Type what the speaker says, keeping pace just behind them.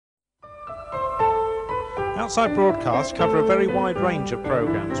Outside broadcasts cover a very wide range of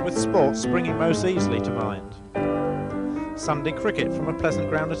programmes, with sports springing most easily to mind. Sunday cricket from a pleasant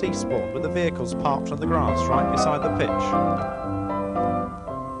ground at Eastbourne, with the vehicles parked on the grass right beside the pitch.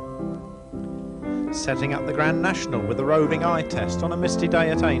 Setting up the Grand National with a roving eye test on a misty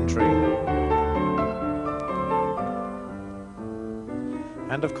day at Aintree.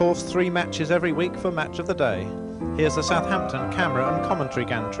 And of course 3 matches every week for Match of the Day. Here's the Southampton camera and commentary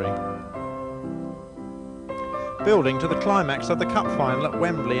gantry. Building to the climax of the Cup final at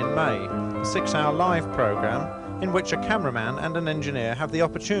Wembley in May, a 6-hour live programme in which a cameraman and an engineer have the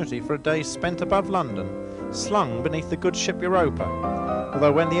opportunity for a day spent above London, slung beneath the good ship Europa.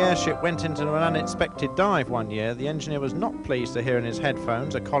 Although when the airship went into an unexpected dive one year, the engineer was not pleased to hear in his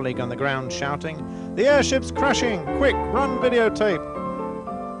headphones a colleague on the ground shouting, "The airship's crashing! Quick, run videotape!"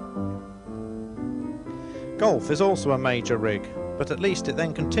 Golf is also a major rig, but at least it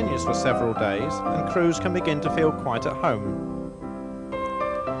then continues for several days and crews can begin to feel quite at home.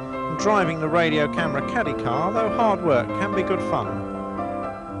 And driving the radio camera caddy car, though hard work, can be good fun.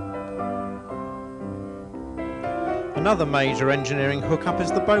 Another major engineering hookup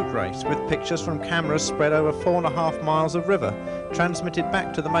is the boat race, with pictures from cameras spread over 4.5 miles of river, transmitted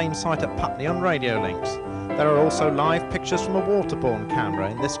back to the main site at Putney on radio links. There are also live pictures from a waterborne camera,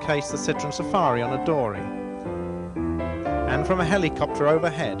 in this case the Citroen Safari on a dory, and from a helicopter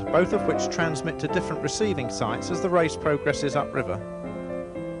overhead, both of which transmit to different receiving sites as the race progresses upriver.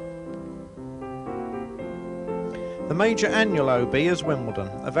 The major annual OB is Wimbledon,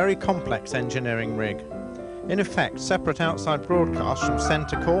 a very complex engineering rig. In effect, separate outside broadcasts from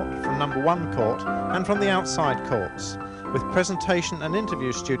centre court, from number 1 court and from the outside courts, with presentation and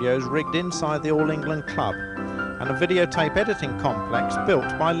interview studios rigged inside the All England Club, and a videotape editing complex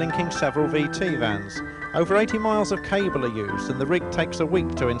built by linking several VT vans. Over 80 miles of cable are used and the rig takes a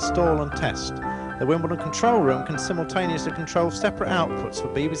week to install and test. The Wimbledon control room can simultaneously control separate outputs for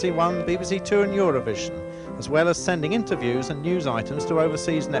BBC One, BBC Two and Eurovision, as well as sending interviews and news items to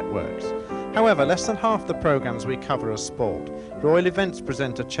overseas networks. However, less than half the programmes we cover are sport. Royal events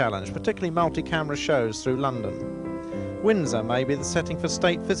present a challenge, particularly multi-camera shows through London. Windsor may be the setting for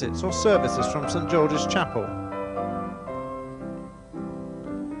state visits or services from St George's Chapel.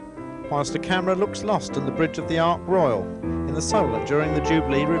 Whilst a camera looks lost on the bridge of the Ark Royal in the Solent during the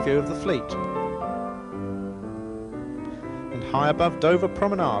Jubilee review of the fleet. And high above Dover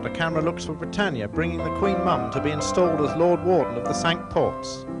Promenade, a camera looks for Britannia, bringing the Queen Mum to be installed as Lord Warden of the Cinque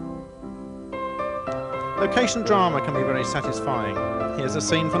Ports. Location drama can be very satisfying. Here's a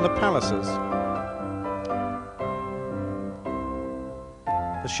scene from the Palaces.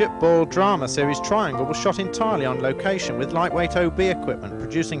 The shipboard drama series Triangle was shot entirely on location with lightweight OB equipment,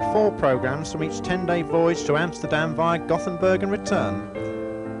 producing 4 programmes from each 10-day voyage to Amsterdam via Gothenburg and return.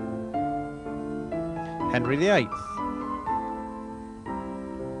 Henry VIII.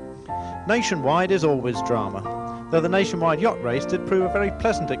 Nationwide is always drama, though the nationwide yacht race did prove a very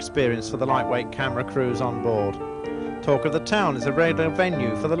pleasant experience for the lightweight camera crews on board. Talk of the Town is a regular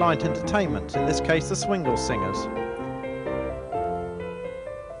venue for the light entertainment, in this case the Swingle Singers.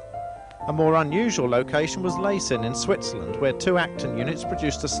 A more unusual location was Leysin in Switzerland, where 2 Acton units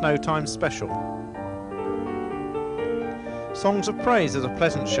produced a Snowtime special. Songs of Praise is a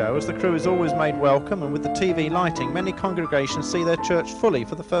pleasant show as the crew is always made welcome, and with the TV lighting many congregations see their church fully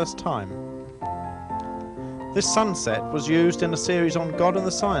for the first time. This sunset was used in a series on God and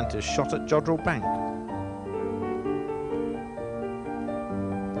the Scientist shot at Jodrell Bank.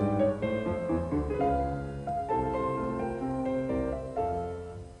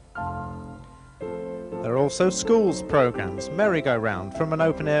 There are also schools programmes, merry-go-round from an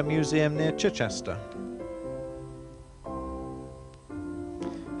open-air museum near Chichester,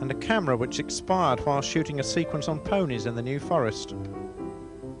 and a camera which expired while shooting a sequence on ponies in the New Forest.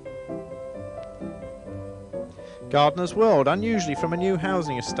 Gardener's World, unusually from a new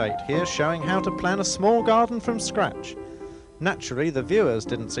housing estate, here showing how to plan a small garden from scratch. Naturally, the viewers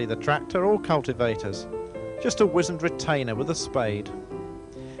didn't see the tractor or cultivators, just a wizened retainer with a spade.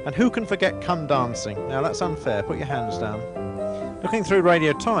 And who can forget Come Dancing? Now that's unfair, put your hands down. Looking through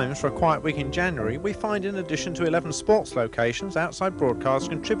Radio Times for a quiet week in January, we find in addition to 11 sports locations, outside broadcasts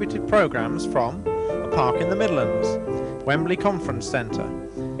contributed programmes from a park in the Midlands, Wembley Conference Centre,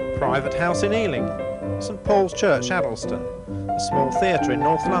 private house in Ealing, St Paul's Church, Addleston, a small theatre in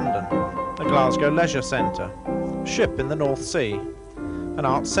North London, a Glasgow leisure centre, a ship in the North Sea, an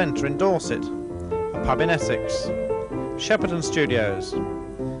arts centre in Dorset, a pub in Essex, Shepperton Studios,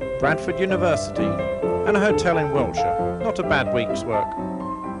 Bradford University, and a hotel in Wiltshire. Not a bad week's work.